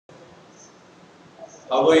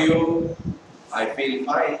How are you? I feel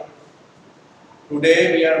fine.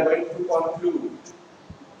 Today we are going to conclude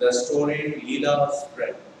the story Leela's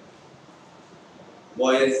friend.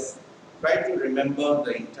 Boys, try to remember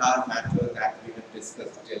the entire matter that we have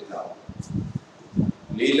discussed till now.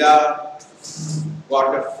 Leela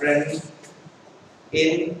got a friend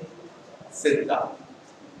in Siddha,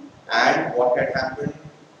 and what had happened?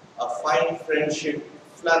 A fine friendship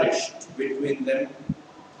flourished between them.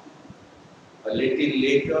 A little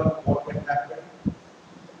later, what had happened?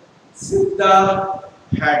 Siddha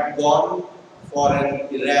had gone for an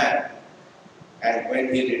errand, and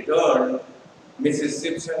when he returned, Mrs.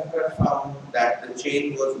 Sipshankar found that the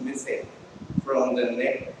chain was missing from the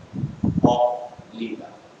neck of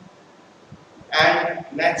Leela. And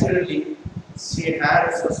naturally, she had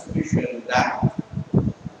a suspicion that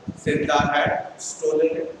Siddha had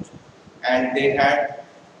stolen it, and they had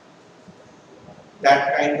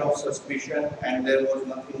that kind of suspicion, and there was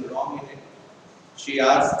nothing wrong in it. She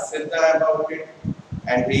asked Siddha about it,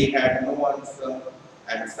 and he had no answer,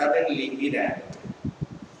 and suddenly he ran away.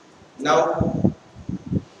 Now,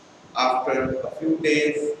 after a few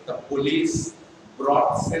days, the police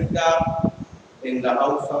brought Siddha in the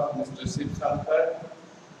house of Mr. Sipshankar,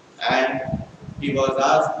 and he was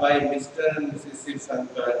asked by Mr. and Mrs.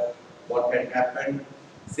 Sipshankar what had happened.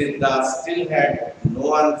 Siddha still had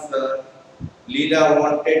no answer. Leela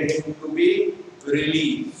wanted him to be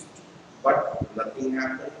released, but nothing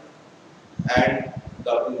happened. And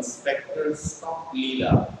the inspector stopped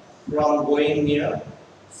Leela from going near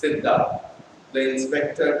Siddha. The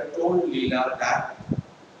inspector told Leela that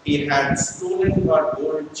he had stolen her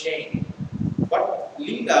gold chain, but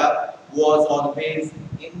Leela was always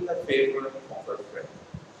in the favor of her friend.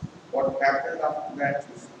 What happened after that?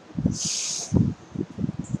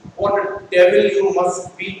 What a devil you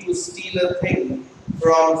must be to steal a thing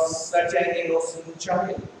from such an innocent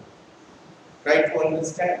child. Try to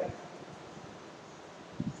understand.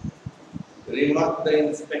 Remarked the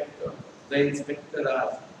inspector. The inspector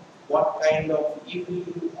asked, what kind of evil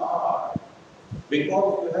you are?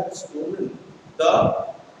 Because you have stolen the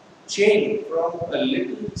chain from a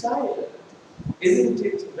little child. Isn't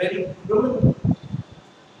it very criminal?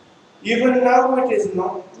 Even now it is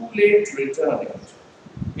not too late to return it.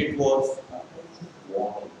 It was a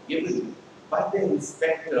warning given by the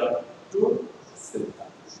inspector to Siddha.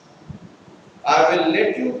 I will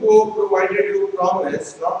let you go provided you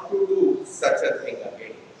promise not to do such a thing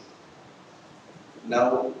again.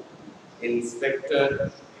 Now,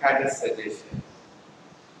 inspector had a suggestion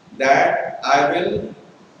that I will,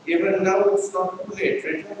 even now it's not too late,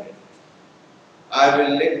 return it. I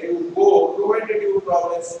will let you go provided you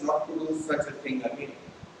promise not to do such a thing again.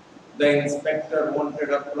 The inspector wanted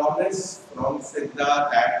a promise from Siddha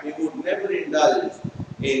that he would never indulge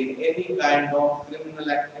in any kind of criminal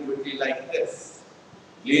activity like this.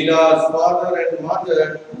 Leela's father and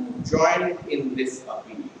mother too joined in this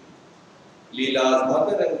appeal. Leela's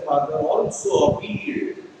mother and father also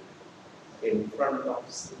appealed in front of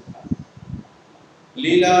Siddha.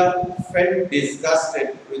 Leela felt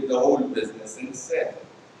disgusted with the whole business and said,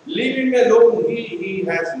 leave him alone, he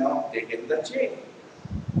has not taken the chain.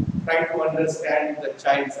 Try to understand the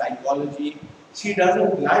child's psychology. She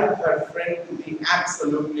doesn't like her friend to be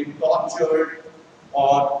absolutely tortured,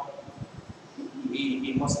 or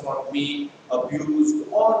he must not be abused,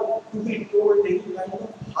 or to be told any kind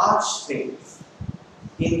of harsh things,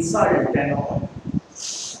 insult and all.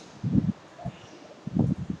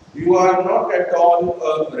 You are not at all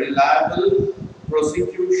a reliable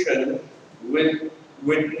prosecution will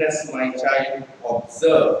witness my child,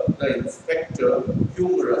 observed the inspector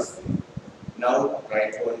humorously. Now try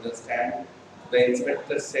to understand. The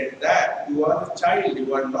inspector said that you are a child,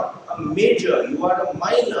 you are not a major, you are a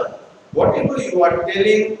minor. Whatever you are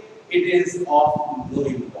telling, it is of no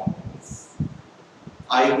importance.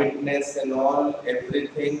 Eyewitness and all,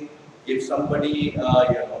 everything. If somebody,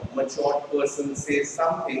 mature person says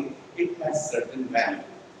something, it has certain value.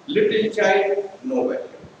 Little child, no value.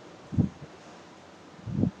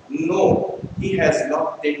 No, he has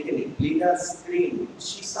not taken it. Leela screamed.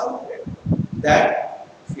 She shouted that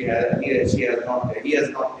he has not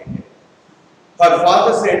taken it. Her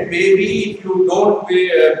father said, baby, if you don't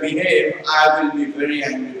behave, I will be very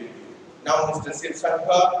angry with you. Now Mr.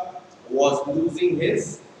 Sipshankar was losing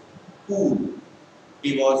his cool.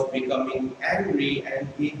 He was becoming angry and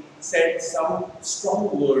he said some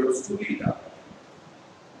strong words to Leela.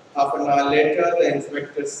 Half an hour later, the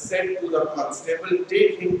inspector said to the constable,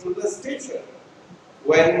 take him to the station.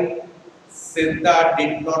 When Siddha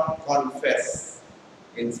did not confess,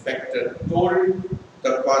 inspector told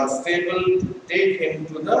the constable to take him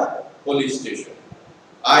to the police station.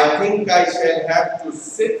 I think I shall have to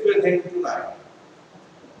sit with him tonight.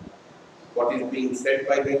 What is being said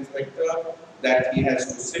by the inspector? That he has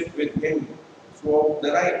to sit with him throughout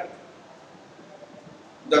the night.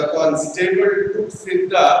 The constable took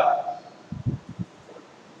Siddha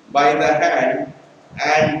by the hand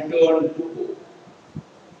and turned to go.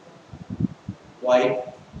 Why?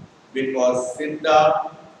 Because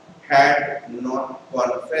Siddha had not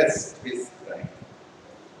confessed his crime.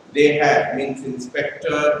 They have, means Inspector,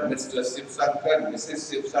 Mr. Sivsankar, Mrs.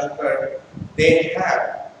 Sivsankar, they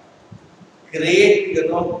have great,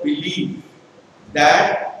 belief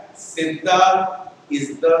that Siddha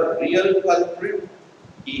is the real culprit.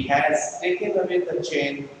 He has taken away the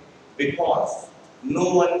chain because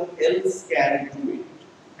no one else can do it.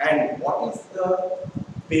 And what is the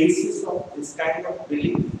basis of this kind of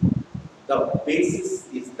belief? The basis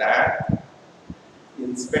is that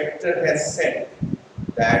inspector has said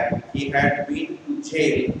that he had been to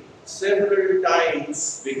jail several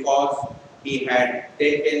times because he had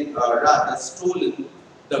taken or rather stolen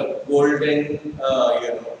the golden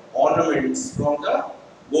ornaments from the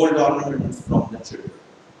gold ornaments from the children.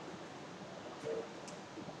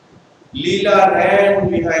 Leela ran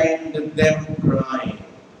behind them crying,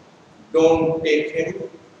 "Don't take him,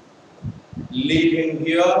 leave him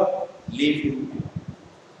here, leave him here."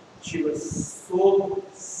 She was so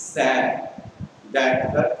sad that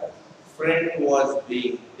her friend was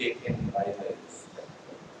being taken by the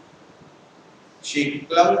inspector. She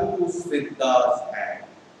clung to Siddha's hand.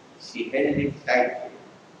 She held it tightly.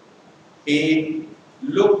 He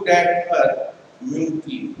looked at her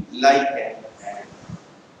mutely like an ant.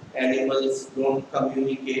 Animals don't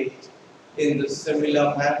communicate in the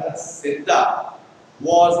similar manner. Siddha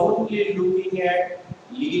was only looking at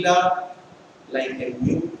Leela like a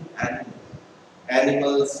mute animal.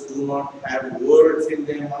 Animals do not have words in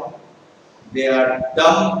their mouth. They are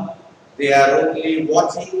dumb. They are only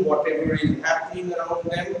watching whatever is happening around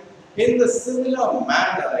them. In the similar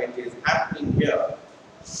manner, it is happening here.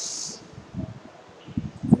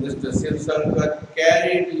 Mr. Sivsankar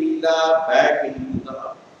carried Leela back into the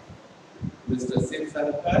house. Mr.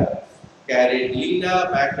 Sivsankar carried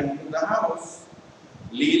Leela back into the house.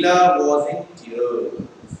 Leela was in tears.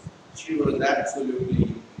 She was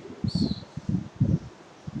absolutely furious.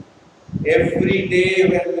 Every day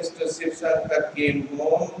when Mr. Sivsankar came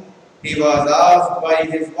home, he was asked by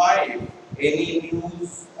his wife any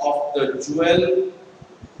news of the jewel,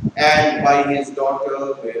 and by his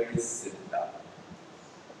daughter, where is Siddha.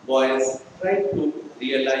 Boys, try to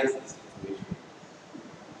realize the situation.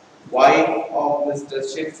 Wife of Mr.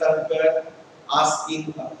 Sivsankar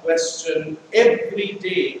asking a question every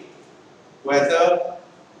day whether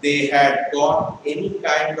they had got any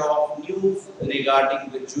kind of news regarding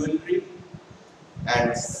the jewelry.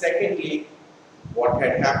 And secondly, what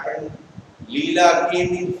had happened? Leela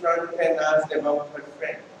came in front and asked about her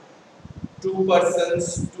friend. Two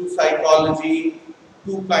persons, two psychology,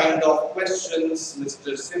 two kind of questions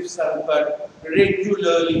Mr. Sivsankar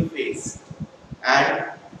regularly faced. And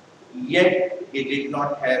yet he did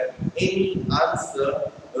not have any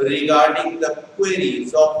answer regarding the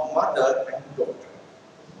queries of mother and daughter.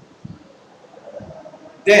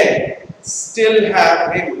 They still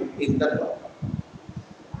have him in the lockup.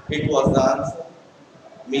 It was the answer.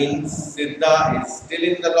 Means Siddha is still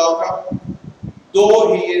in the lockup,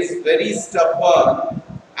 though he is very stubborn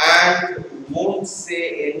and won't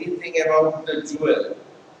say anything about the jewel,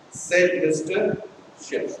 said Mr.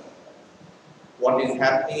 Shivsankar. What is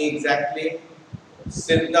happening exactly?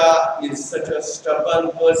 Siddha is such a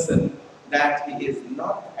stubborn person that he is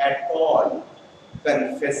not at all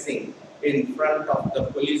confessing in front of the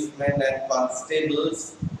policemen and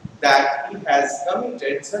constables that he has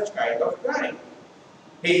committed such kind of crime.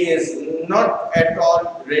 He is not at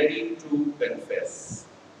all ready to confess.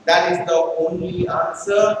 That is the only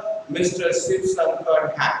answer Mr.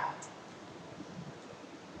 Sivsankar had.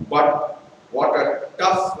 But what a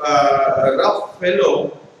tough, rough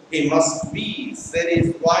fellow he must be, said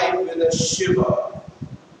his wife with a shiver.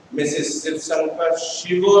 Mrs. Sivsankar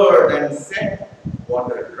shivered and said,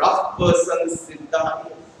 "What a rough person Siddha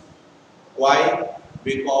is." Why?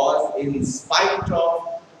 Because in spite of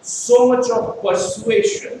so much of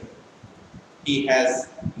persuasion, he has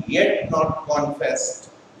yet not confessed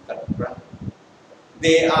the crime.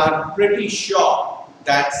 They are pretty sure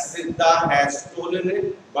that Siddha has stolen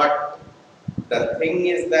it, but the thing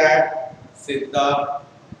is that Siddha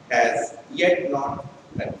has yet not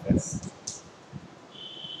confessed.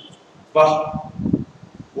 But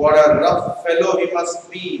what a rough fellow he must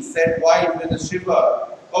be, said wife with a shiver.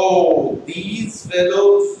 Oh, these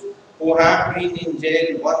fellows who have been in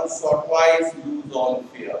jail once or twice lose all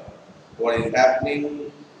fear. What is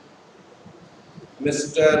happening?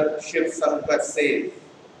 Mr. Shiv Sankar says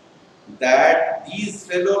that these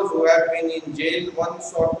fellows who have been in jail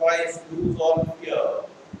once or twice lose all fear.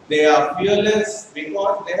 They are fearless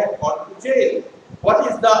because they have gone to jail.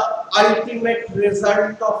 What is the ultimate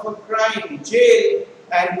result of a crime? Jail.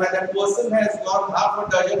 And when a person has gone half a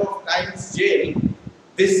dozen of times jail,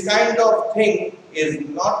 this kind of thing is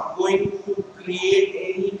not going to create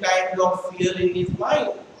any kind of fear in his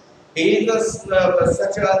mind. He is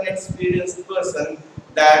such an experienced person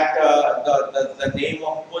that the name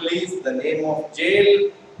of police, the name of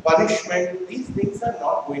jail, punishment, these things are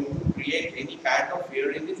not going to create any kind of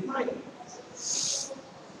fear in his mind.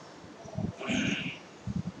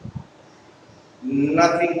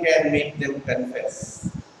 Nothing can make them confess.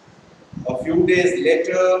 A few days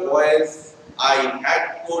later, boys, I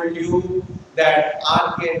had told you that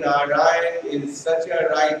R.K. Narayan is such a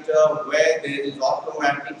writer where there is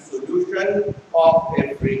automatic solution of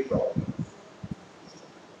every problem.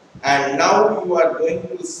 And now you are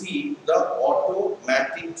going to see the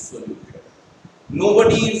automatic solution.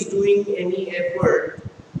 Nobody is doing any effort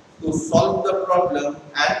to solve the problem,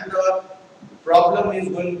 and the problem is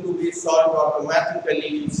going to be solved automatically.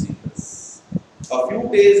 You see this. A few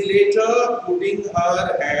days later, putting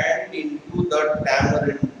her hand into the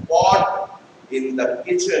tamarind pot in the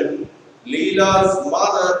kitchen, Leela's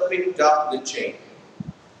mother picked up the chain.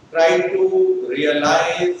 Try to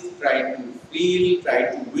realize, try to feel,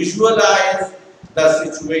 try to visualize the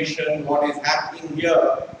situation, what is happening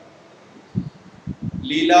here.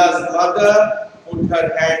 Leela's mother put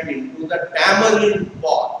her hand into the tamarind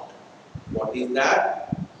pot. What is that?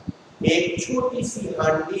 एक छोटी सी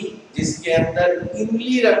हांडी जिसके अंदर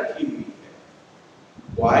इमली रखी हुई है.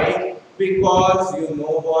 Why? Because you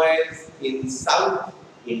know, boys, in South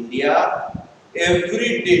India,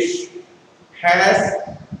 every dish has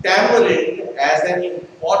tamarind as an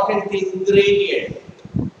important ingredient.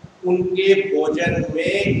 उनके भोजन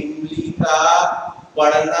में इमली का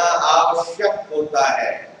पड़ना आवश्यक होता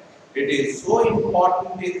है. It is so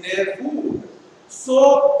important in their food.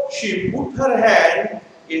 So she put her hand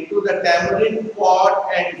into the tamarind pot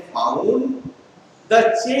and found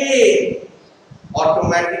the chain.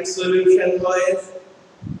 Automatic solution, boys.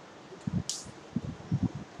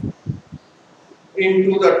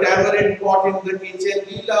 Into the tamarind pot in the kitchen,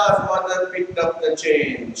 Leela's mother picked up the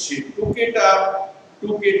chain. She took it up,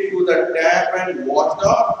 took it to the tap and washed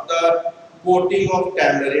off the coating of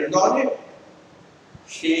tamarind on it.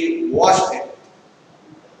 She washed it.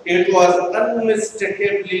 It was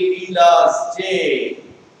unmistakably Leela's chain.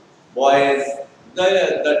 Boys,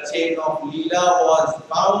 the chain of Leela was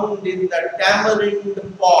found in the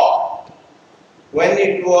tamarind pot. When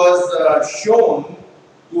it was shown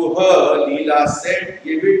to her, Leela said,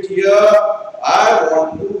 "Give it here, I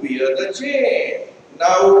want to wear the chain."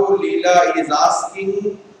 Now Leela is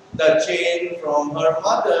asking the chain from her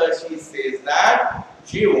mother. She says that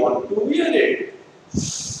she wants to wear it.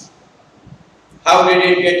 How did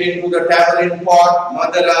it get into the tamarind pot?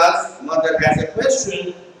 Mother asks. Mother has a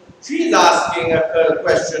question. She is asking a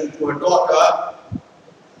question to her daughter.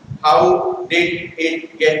 How did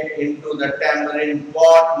it get into the tamarind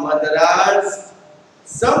pot? Mother asked.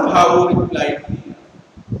 Somehow, replied Leela.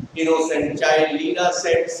 Innocent child Leela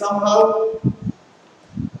said, somehow.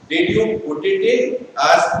 Did you put it in?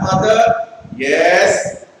 Asked mother.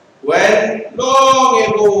 Yes. When? Long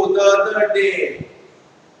ago, the other day.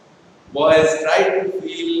 Boys, try to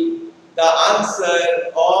feel the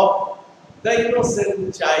answer of the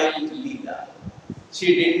innocent child Leela.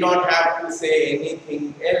 She did not have to say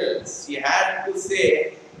anything else. She had to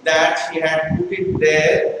say that she had put it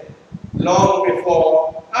there long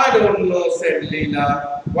before. I don't know, said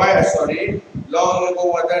Leela. Why, sorry, long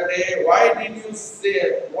ago, other day. Why didn't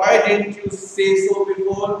you say so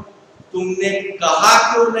before? तुमने कहा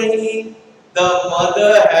क्यों नहीं? The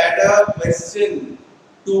mother had a question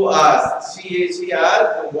to ask. She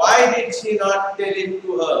asked, why did she not tell it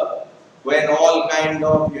to her? When all kind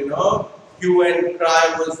of, hue and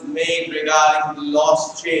cry was made regarding the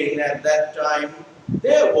lost chain at that time,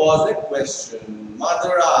 there was a question.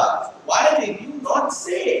 Mother asked, why did you not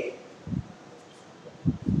say?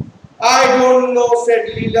 I don't know, said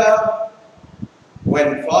Leela.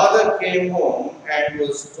 When father came home and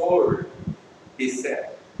was told, he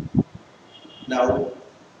said, now,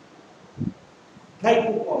 try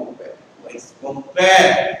to compare. Let's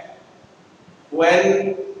compare.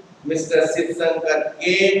 When Mr. Shiv Sankar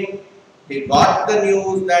came, he got the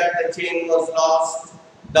news that the chain was lost.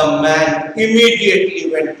 The man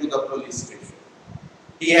immediately went to the police station.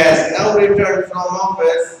 He has now returned from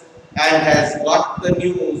office and has got the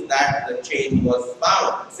news that the chain was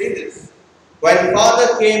found. See this. When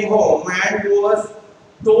father came home and was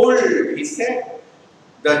told, he said,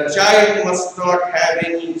 the child must not have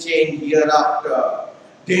any chain hereafter.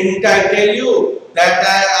 Didn't I tell you that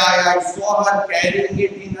I saw her carrying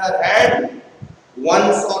it in her hand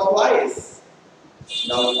once or twice?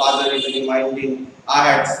 Now father is reminding,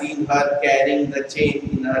 I had seen her carrying the chain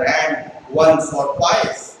in her hand once or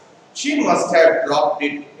twice. She must have dropped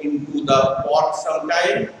it into the pot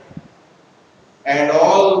sometime, and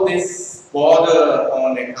all this bother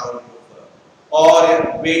on account of her.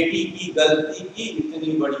 और बेटी की गलती की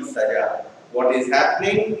इतनी बड़ी सजा. What is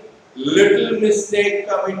happening? Little mistake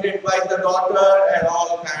committed by the daughter and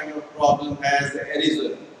all kind of problem has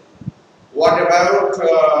arisen. What about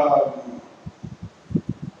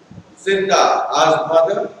सिद्धा as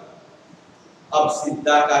mother? अब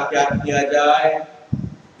सिद्धा का क्या किया जाए?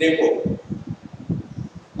 देखो,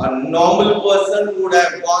 a normal person would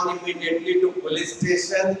have gone immediately to police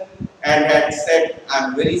station and had said,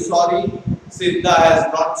 I'm very sorry, Siddha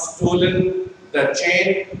has not stolen the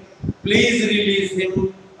chain. Please release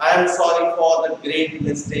him. I am sorry for the great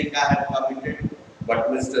mistake I have committed. But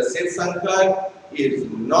Mr. Siv Shankar is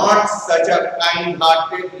not such a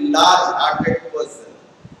kind-hearted, large-hearted person.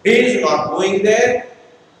 He is not going there.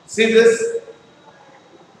 See this?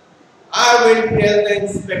 I will tell the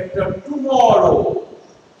inspector tomorrow.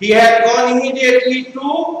 He had gone immediately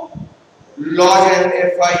to lodge an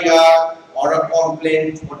FIR or a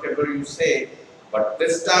complaint, whatever you say. But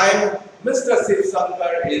this time, Mr. Siv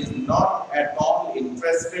Shankar is not at all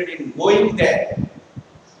interested in going there.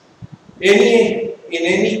 In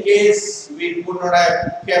any case, we could not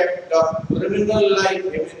have kept a criminal like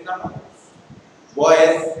him in the house.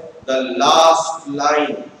 Boys, the last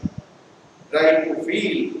line, try to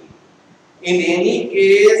feel. In any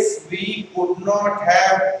case, we could not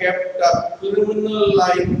have kept a criminal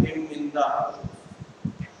like him in the house.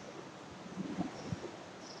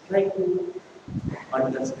 Try to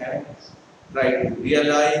understand, try to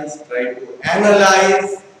realize, try to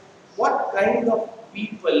analyze what kind of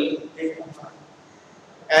people they are.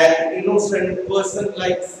 An innocent person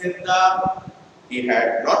like Siddha, he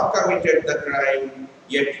had not committed the crime,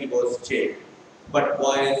 yet he was jailed. But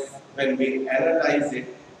boys, when we analyze it,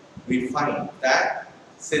 we find that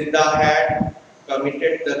Siddha had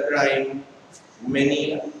committed the crime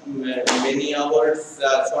many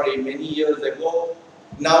years ago.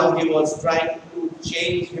 Now he was trying to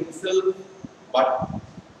change himself, but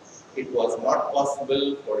it was not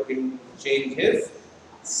possible for him to change his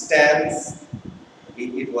stance.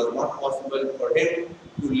 It was not possible for him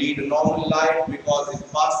to lead a normal life because his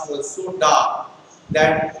past was so dark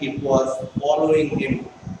that it was following him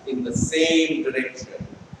in the same direction.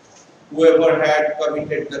 Whoever had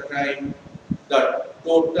committed the crime, the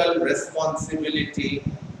total responsibility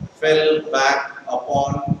fell back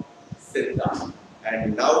upon Siddha.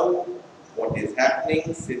 And now, what is happening?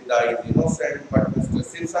 Siddha is innocent, but Mr.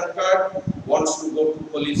 Siv Shankar wants to go to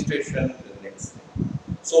police station the next day.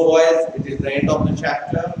 So, boys, it is the end of the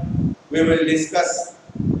chapter. We will discuss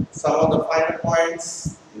some of the final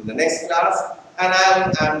points in the next class, and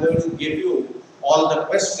I am going to give you all the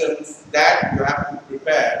questions that you have to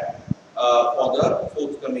prepare for the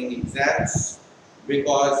forthcoming exams,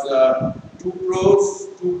 because 2 prose,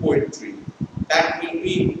 2 poetry, that will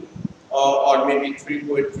be, or maybe 3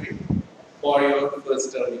 poetry for your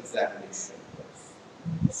first term examination.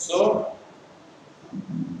 So,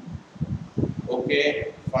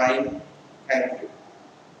 okay, fine, thank you.